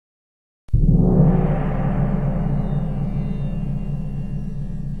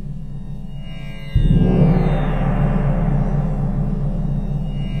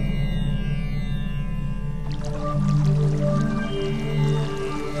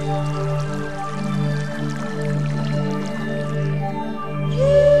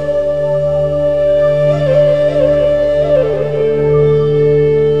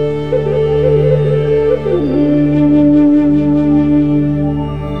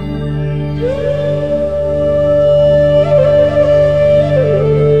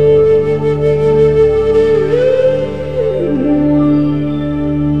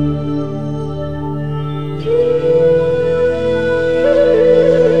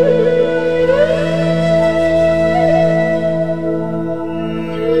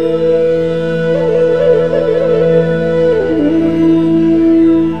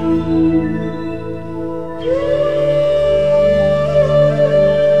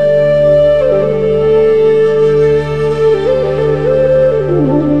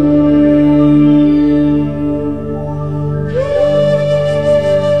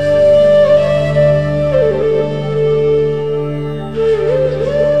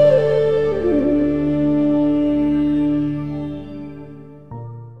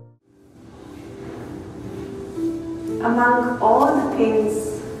Among all the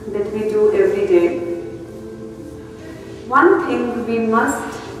things that we do every day, one thing we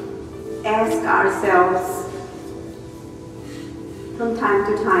must ask ourselves from time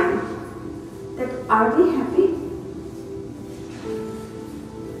to time, that are we happy?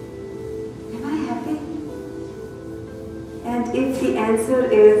 Am I happy? And if the answer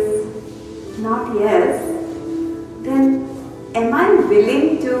is not yes, then am I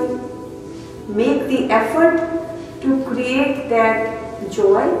willing to make the effort to create that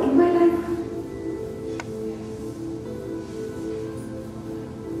joy in my life?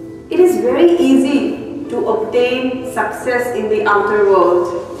 It is very easy to obtain success in the outer world,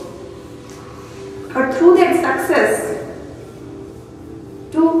 but through that success,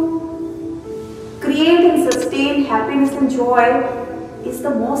 to create and sustain happiness and joy is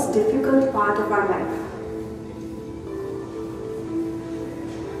the most difficult part of our life.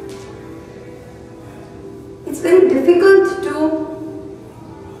 It's very difficult to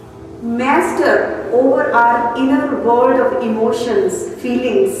master over our inner world of emotions,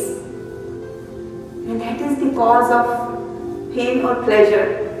 feelings, and that is the cause of pain or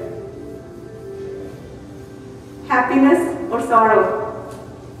pleasure, happiness or sorrow.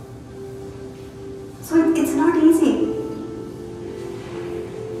 So it's not easy.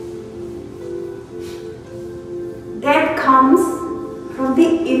 That comes from the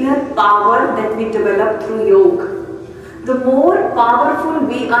inner power that we develop through yoga. The more powerful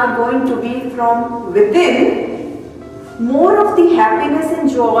we are going to be from within, more of the happiness and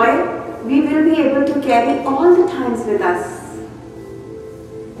joy we will be able to carry all the times with us.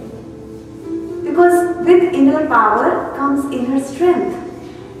 Because with inner power comes inner strength.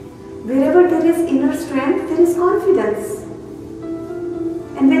 Wherever there is inner strength, there is confidence.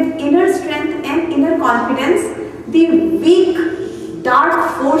 And with inner strength and inner confidence, the weak,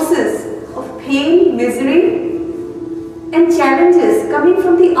 dark forces of pain, misery, and challenges coming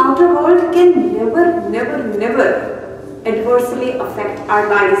from the outer world can never adversely affect our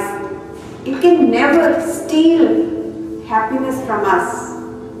lives. It can never steal happiness from us.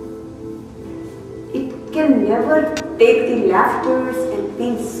 It can never take the laughters and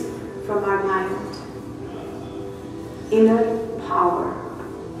peace from our mind. Inner power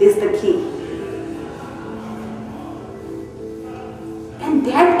is the key. And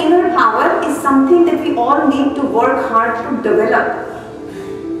that inner power is something that we all need to work hard to develop.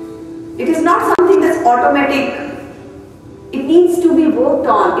 It is not something that's automatic. It needs to be worked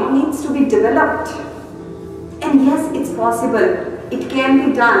on. It needs to be developed. And yes, it's possible. It can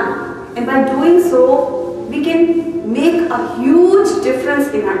be done. And by doing so, we can make a huge difference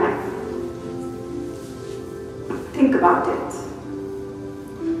in our life. Think about it.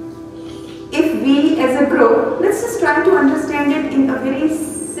 If we as a group, let's just try to understand it in a very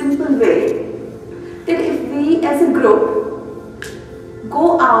simple way, that if we as a group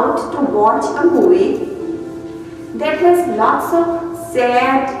go out to watch a movie that has lots of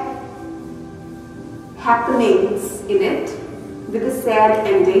sad happenings in it with a sad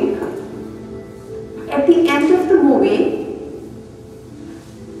ending, at the end of the movie,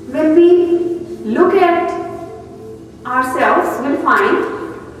 when we look at ourselves, we'll find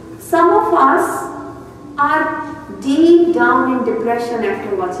some of us are deep down in depression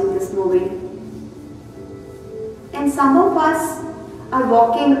after watching this movie. And some of us are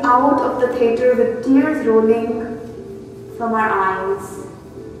walking out of the theatre with tears rolling from our eyes.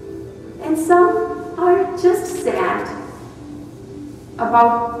 And some are just sad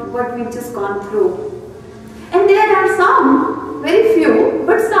about what we've just gone through. And there are some, very few,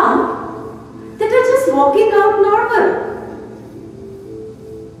 but some, that are just walking out normal.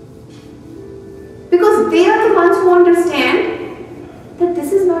 to understand that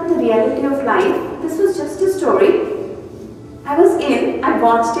this is not the reality of life. This was just a story. I was in, I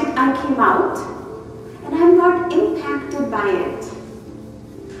watched it, I came out, and I am not impacted by it.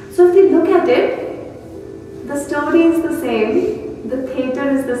 So if we look at it, the story is the same, the theatre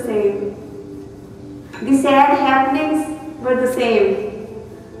is the same, the sad happenings were the same,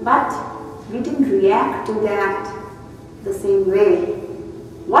 but we didn't react to that the same way.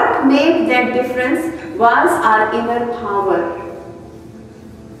 What made that difference was our inner power.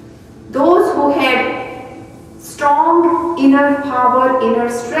 Those who had strong inner power, inner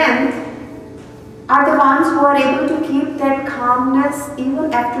strength, are the ones who are able to keep that calmness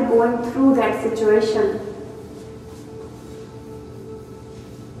even after going through that situation.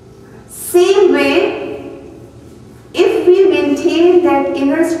 Same way, if we maintain that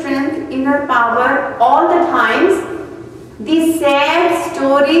inner strength, inner power all the times, the sad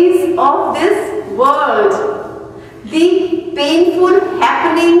stories of this world, the painful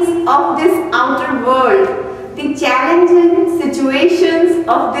happenings of this outer world, the challenging situations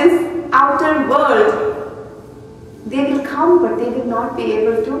of this outer world, they will come, but they will not be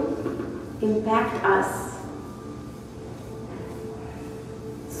able to impact us.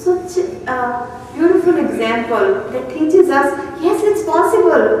 Such a beautiful example that teaches us, yes, it's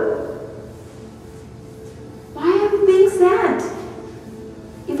possible. Why am I being sad?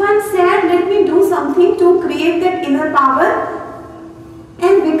 If I'm sad, let me do something to create that inner power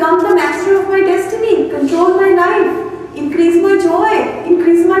and become the master of my destiny, control my life, increase my joy,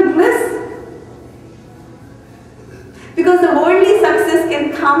 increase my bliss. Because the worldly success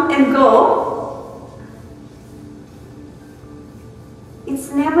can come and go.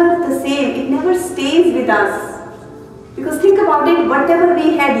 It's never the same. It never stays with us. Because think about it, whatever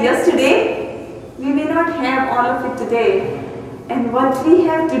we had yesterday, we may not have all of it today. And what we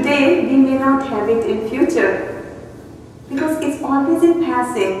have today, we may not have it in future. Because it's always in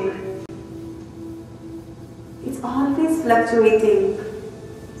passing. It's always fluctuating.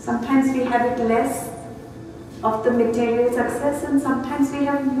 Sometimes we have it less of the material success and sometimes we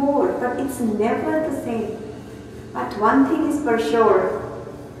have more, but it's never the same. But one thing is for sure,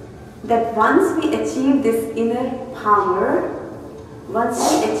 that once we achieve this inner power, once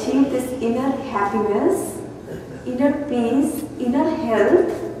we achieve this inner happiness, inner peace, inner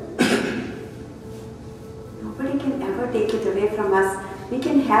health, nobody can ever take it away from us. We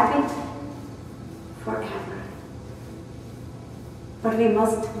can have it forever. But we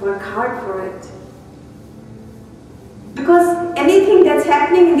must work hard for it. Because anything that's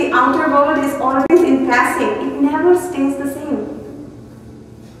happening in the outer world is always in passing. It never stays the same.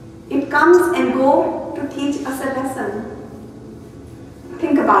 It comes and goes to teach us a lesson.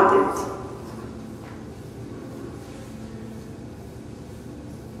 Think about it.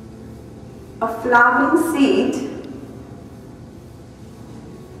 A flowering seed,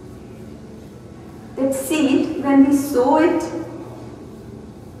 that seed, when we sow it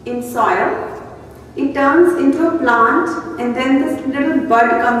in soil, it turns into a plant, and then this little bud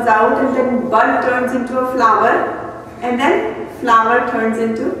comes out, and then bud turns into a flower, and then flower turns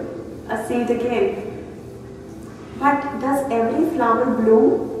into a seed again. But does every flower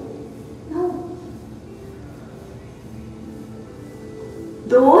bloom? No.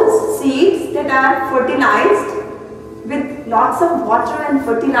 Those seeds that are fertilized with lots of water and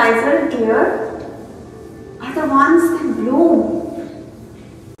fertilizer and air are the ones that bloom.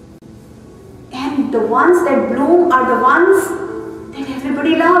 And the ones that bloom are the ones that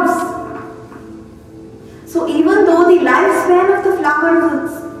everybody loves. So even though the lifespan of the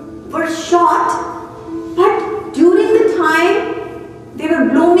flowers were short, but during the time they were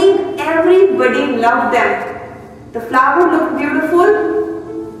blooming, everybody loved them. The flower looked beautiful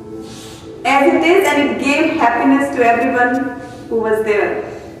as it is, and it gave happiness to everyone who was there.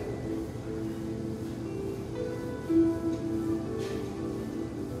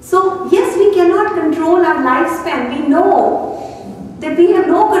 So yes, we cannot control our lifespan. We know that we have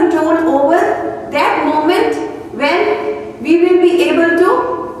no control over that moment when we will be able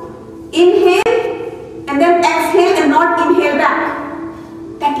to inhale and then exhale and not inhale back.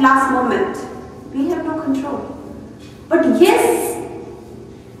 That last moment, we have no control. But yes,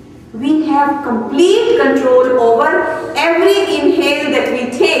 we have complete control over every inhale that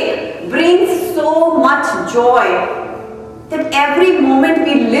we take. Brings so much joy. That every moment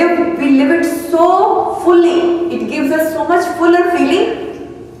we live it so fully. It gives us so much fuller feeling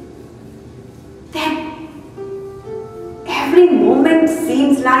that every moment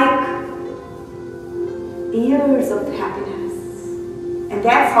seems like years of happiness. And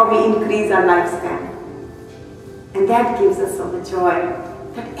that's how we increase our lifespan. And that gives us so much joy.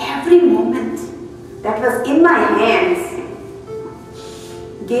 That every moment that was in my hands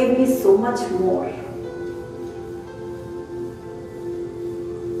gave me so much more.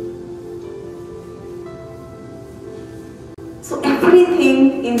 So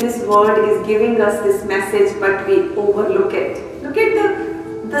everything in this world is giving us this message, but we overlook it. Look at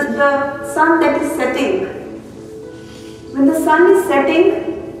the sun that is setting. When the sun is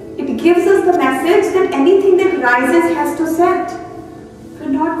setting, it gives us the message that anything that rises has to set. We're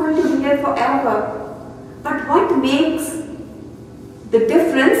not going to be here forever. But what makes the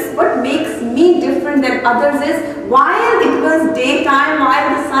difference, what makes me different than others is, while it was daytime, while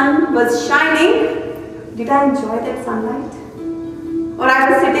the sun was shining, did I enjoy that sunlight? Or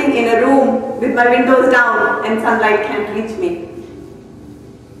I was sitting in a room with my windows down and sunlight can't reach me.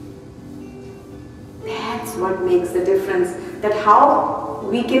 That's what makes the difference. That how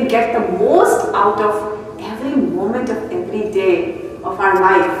we can get the most out of every moment of every day of our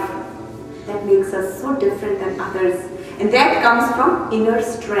life. That makes us so different than others. And that comes from inner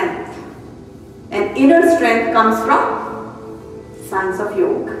strength. And inner strength comes from science of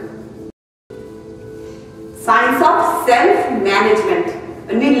yoga. Science of self-management.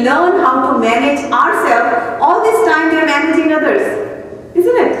 When we learn how to manage ourselves, all this time we are managing others.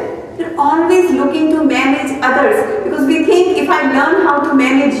 Isn't it? We're always looking to manage others. Because we think if I learn how to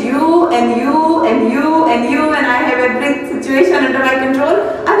manage you and you and you and you and I have every situation under my control,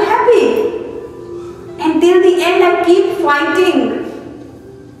 I'm happy. And till the end I keep fighting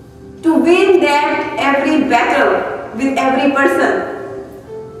to win that every battle with every person.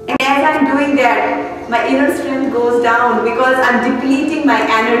 And as I'm doing that, my inner strength goes down because I'm depleting my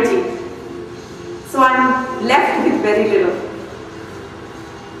energy. So I'm left with very little.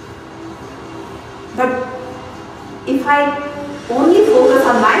 But if I only focus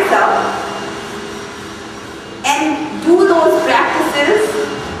on myself and do those practices,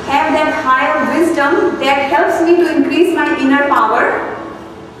 have that higher wisdom that helps me to increase my inner power,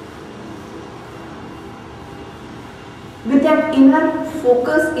 with that inner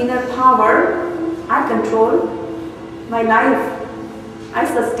focus, inner power, I control my life. I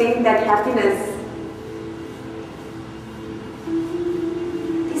sustain that happiness.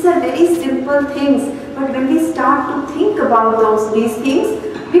 These are very simple things, but when we start to think about these things,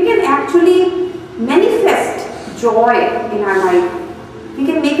 we can actually manifest joy in our life. We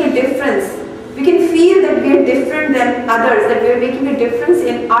can make a difference. We can feel that we are different than others, that we are making a difference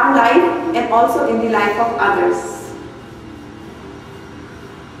in our life and also in the life of others.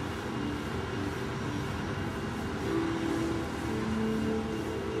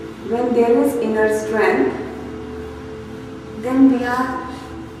 When there is inner strength, then we are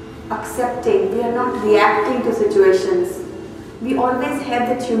accepting, we are not reacting to situations. We always have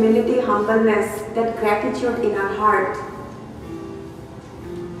that humility, humbleness, that gratitude in our heart.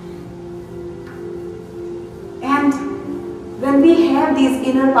 And when we have these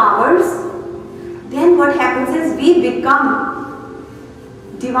inner powers, then what happens is we become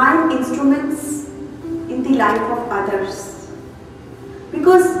divine instruments in the life of others.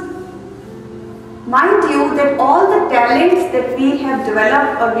 Because mind you that all the talents that we have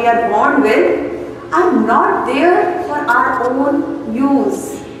developed or we are born with are not there for our own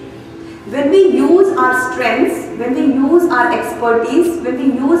use. When we use our strengths, when we use our expertise, when we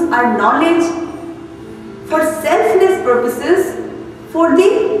use our knowledge for selfless purposes, for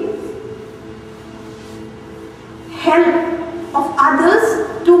the help of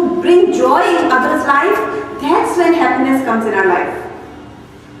others, to bring joy in others' life, that's when happiness comes in our life.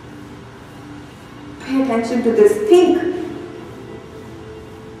 Pay attention to this. Think.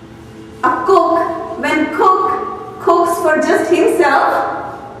 A cook, when cooks for just himself,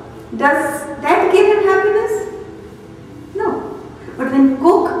 does that give him happiness? No. But when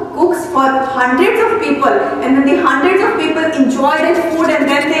cooks for hundreds of people, and when the hundreds of people enjoy that food and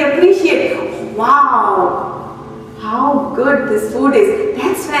then they appreciate, wow, how good this food is,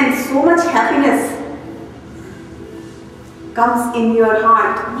 that's when so much happiness comes in your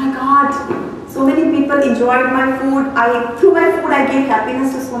heart. Oh my God. So many people enjoyed my food. Through my food I gave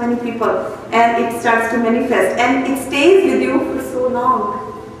happiness to so many people, and it starts to manifest and it stays with you for so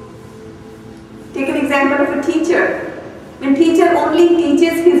long. Take an example of a teacher. When teacher only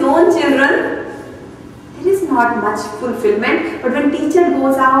teaches his own children, there is not much fulfillment. But when teacher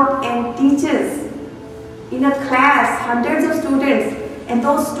goes out and teaches in a class, hundreds of students, and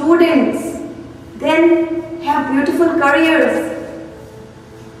those students then have beautiful careers,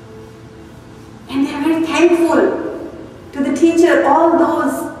 and they are very thankful to the teacher. All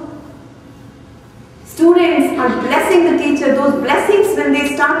those students are blessing the teacher. Those blessings, when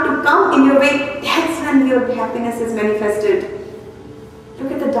they start to come in your way, that's when your happiness is manifested.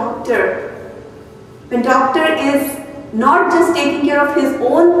 Look at the doctor. When doctor is not just taking care of his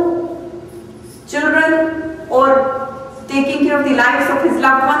own children or taking care of the lives of his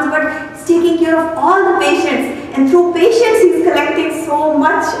loved ones, but he's taking care of all the patients, and through patience he's collecting so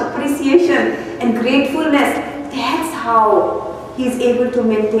much appreciation and gratefulness. That's how he's able to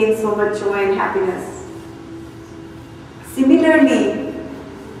maintain so much joy and happiness. Similarly,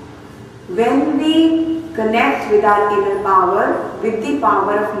 when we connect with our inner power, with the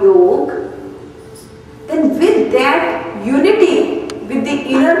power of yoga, then with that unity with the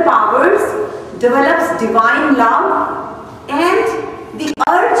inner powers develops divine love and the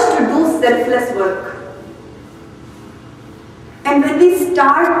urge to do selfless work. And when we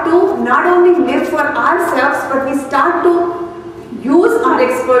start to not only live for ourselves, but we start to use our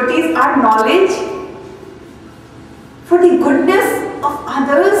expertise, our knowledge for the goodness of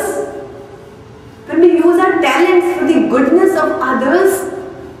others, when we use our talents for the goodness of others,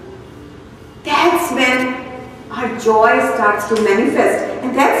 that's when our joy starts to manifest.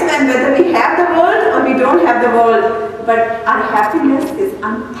 And that's when, whether we have the world or we don't have the world, but our happiness is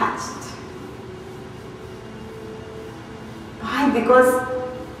untouched. Why? Because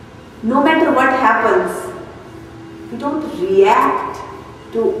no matter what happens, we don't react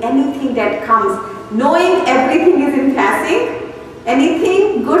to anything that comes, knowing everything is in passing,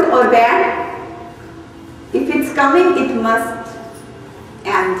 anything good or bad, if it's coming, it must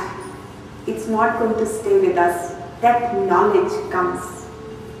end. It's not going to stay with us. That knowledge comes.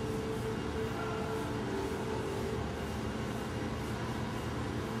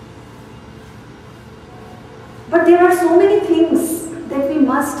 But there are so many things that we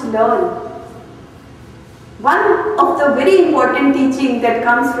must learn. One of the very important teaching that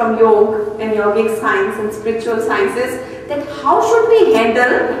comes from yoga and yogic science and spiritual sciences, that how should we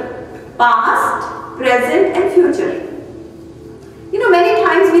handle past, present and future. You know, many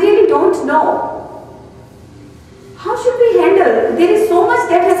times we really don't know. How should we handle? There is so much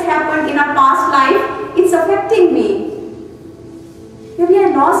that has happened in our past life, it's affecting me. Maybe I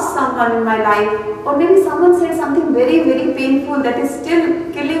lost someone in my life, or maybe someone said something very, very painful that is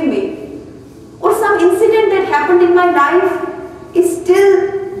still killing me. Or some incident that happened in my life is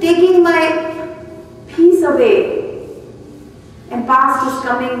still taking my peace away. And past is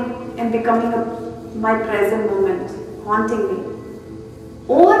coming and becoming my present moment, haunting me.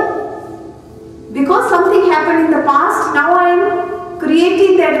 Or because something happened in the past, now I am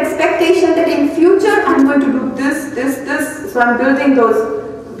creating that expectation that in future I am going to do this, this, this. So I am building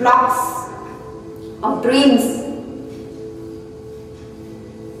those blocks of dreams.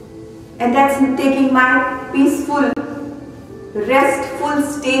 And that's taking my peaceful, restful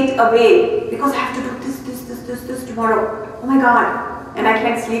state away. Because I have to do this tomorrow. Oh my God. And I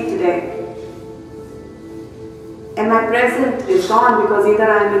can't sleep today. And my present is gone because either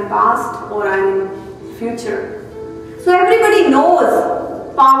I am in past or I am in future. So everybody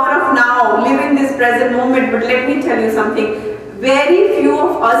knows power of now, live in this present moment. But let me tell you something. Very few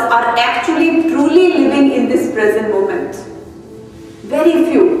of us are actually truly living in this present moment. Very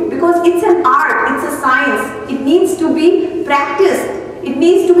few. Because it's an art, it's a science. It needs to be practiced. It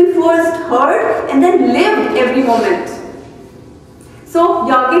needs to be first heard and then lived every moment. So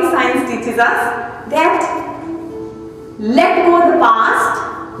yogic science teaches us that let go of the past.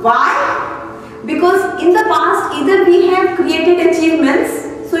 Why? Because in the past either we have created achievements.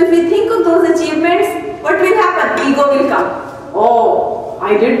 So if we think of those achievements, what will happen? Ego will come. Oh,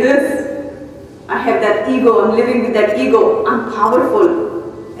 I did this. I have that ego. I'm living with that ego. I'm powerful.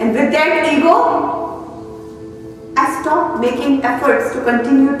 And with that ego, I stop making efforts to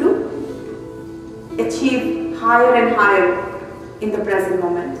continue to achieve higher and higher in the present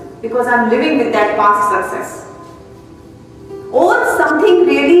moment. Because I'm living with that past success. Or something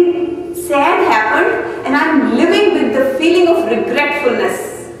really sad happened and I'm living with the feeling of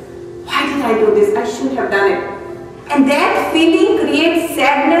regretfulness. Why did I do this? I should have done it. And that feeling creates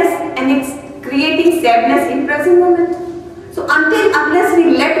sadness, and it's creating sadness in present moment. So unless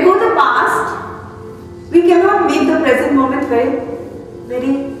we let go the past, we cannot make the present moment very,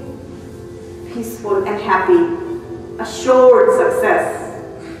 very peaceful and happy, assured success.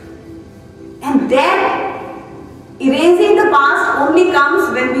 And that erasing the past only comes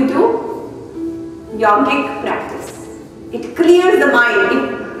when we do yogic practice. It clears the mind.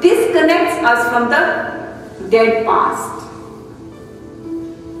 It disconnects us from the dead past.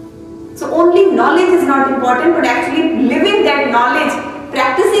 So only knowledge is not important, but actually living that knowledge,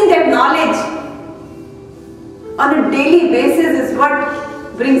 practicing that knowledge on a daily basis is what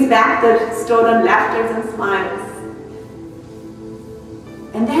brings back the stolen laughters and smiles.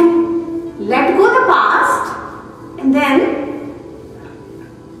 And then let go the past, and then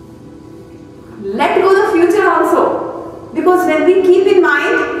let go Because when we keep in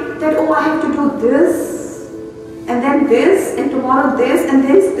mind that, oh, I have to do this, and then this, and tomorrow this, and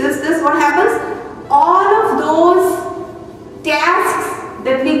this, what happens? All of those tasks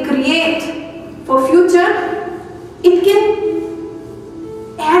that we create for future, it can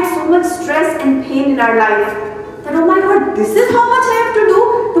add so much stress and pain in our life. That, oh my God, this is how much I have to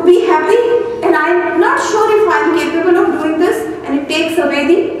do to be happy, and I'm not sure if I'm capable of doing this, and it takes away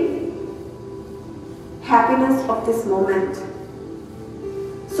the happiness of this moment.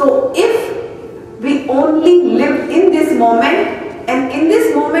 So if we only live in this moment, and in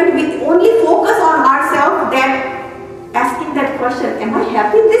this moment we only focus on ourselves, that asking that question, am I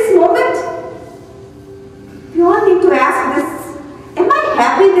happy in this moment? We all need to ask this, am I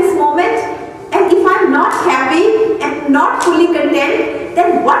happy in this moment? And if I'm not happy and not fully content,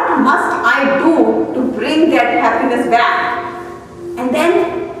 then what must I do to bring that happiness back? And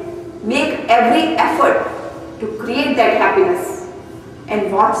then make every effort to create that happiness,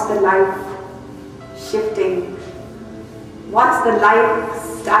 and watch the life shifting. Watch the life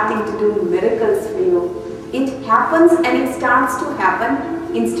starting to do miracles for you. It happens, and it starts to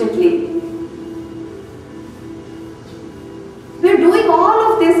happen instantly. We're doing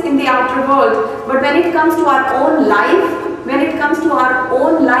all of this in the outer world, but when it comes to our own life, when it comes to our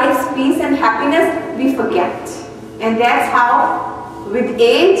own life's peace and happiness, we forget. And that's how, with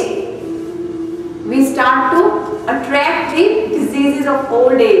age, we start to attract the diseases of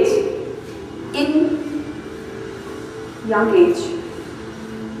old age in young age.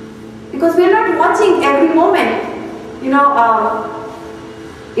 Because we are not watching every moment. You know,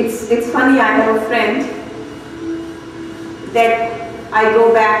 it's funny, I have a friend that I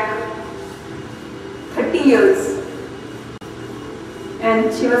go back 30 years,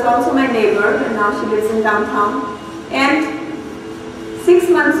 and she was also my neighbor, and now she lives in downtown. And 6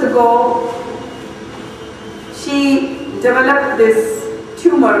 months ago, she developed this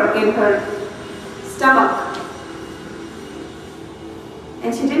tumor in her stomach,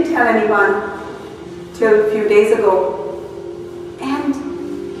 and she didn't tell anyone till a few days ago. And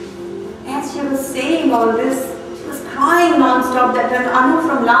as she was saying all this, she was crying non-stop that, Anu,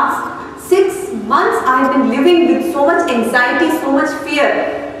 from last 6 months I've been living with so much anxiety, so much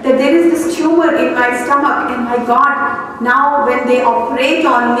fear, that there is this tumor in my stomach, and my God, now when they operate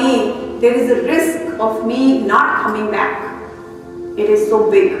on me, there is a risk of me not coming back. It is so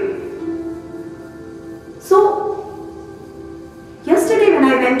big. So, yesterday when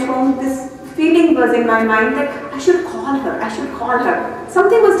I went home, this feeling was in my mind that I should call her, I should call her.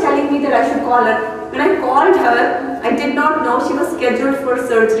 Something was telling me that I should call her. When I called her, I did not know she was scheduled for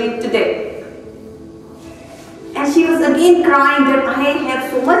surgery today. And she was again crying that I have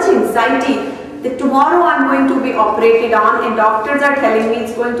so much anxiety that tomorrow I'm going to be operated on, and doctors are telling me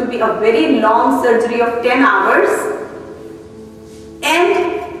it's going to be a very long surgery of 10 hours.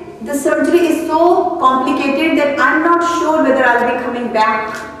 And the surgery is so complicated that I'm not sure whether I'll be coming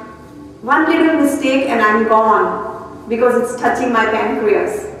back. One little mistake and I'm gone, because it's touching my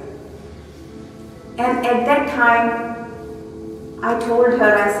pancreas. And at that time, I told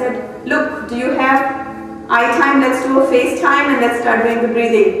her, I said, look, do you have eye time? Let's do a FaceTime and let's start doing the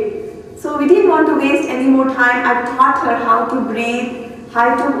breathing. So we didn't want to waste any more time. I taught her how to breathe,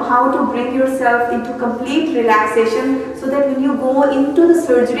 how to bring yourself into complete relaxation, so that when you go into the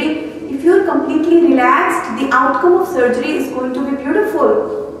surgery, if you're completely relaxed, the outcome of surgery is going to be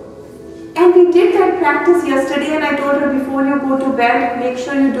beautiful. And we did that practice yesterday, and I told her, before you go to bed, make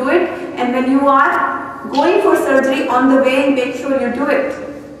sure you do it, and when you are going for surgery, on the way, make sure you do it.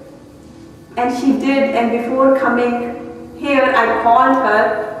 And she did, and before coming here, I called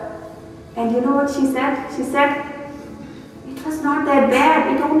her. And you know what she said? She said, it was not that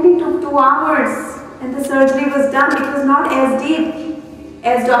bad. It only took 2 hours and the surgery was done. It was not as deep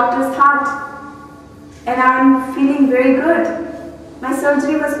as doctors thought. And I'm feeling very good. My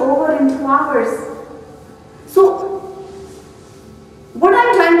surgery was over in 2 hours. So, what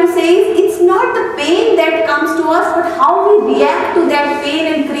I'm trying to say is, it's not the pain that comes to us, but how we react to that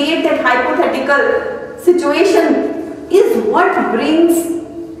pain and create that hypothetical situation is what brings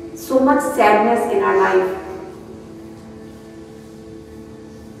so much sadness in our life.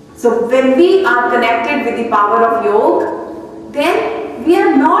 So when we are connected with the power of yoga, then we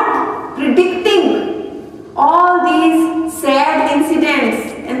are not predicting all these sad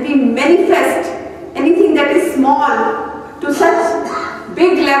incidents, and we manifest anything that is small to such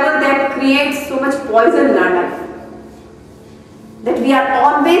big level that creates so much poison in our life. That we are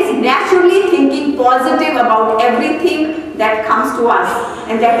always naturally thinking positive about everything that comes to us,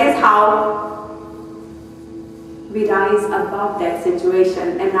 and that is how we rise above that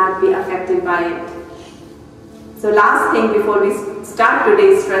situation and not be affected by it. So last thing before we start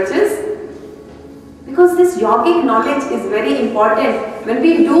today's stretches, because this yogic knowledge is very important. When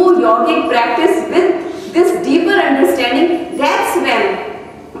we do yogic practice with this deeper understanding, that's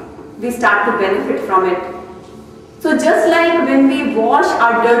when we start to benefit from it. So just like when we wash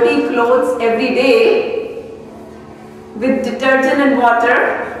our dirty clothes every day with detergent and water,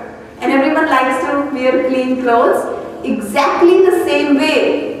 and everyone likes to wear clean clothes, exactly the same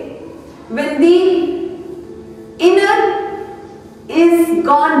way, when the inner is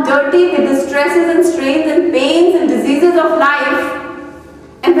gone dirty with the stresses and strains and pains and diseases of life,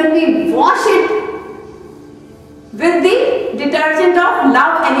 and when we wash it with the detergent of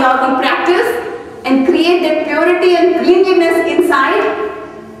love and yogic practice and create that purity and cleanliness inside,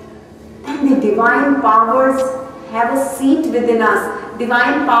 then the divine powers have a seat within us.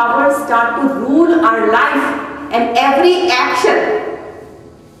 Divine powers start to rule our life, and every action,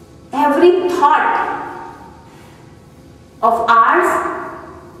 every thought of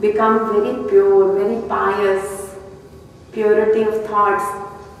ours become very pure, very pious. Purity of thoughts,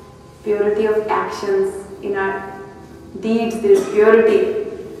 purity of actions. In our deeds there is purity.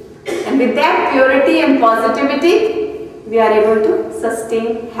 And with that purity and positivity, we are able to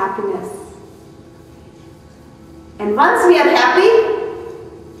sustain happiness. And once we are happy,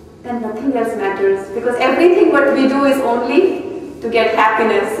 then nothing else matters, because everything what we do is only to get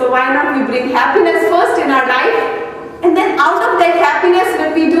happiness. So why not we bring happiness first in our life, and then out of that happiness,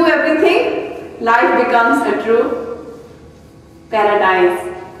 when we do everything, life becomes a true paradise,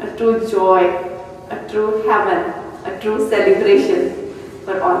 a true joy, a true heaven, a true celebration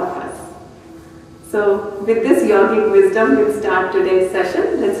for all of us. So with this yogic wisdom, we'll start today's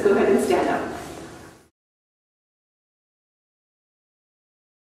session. Let's go ahead and stand up.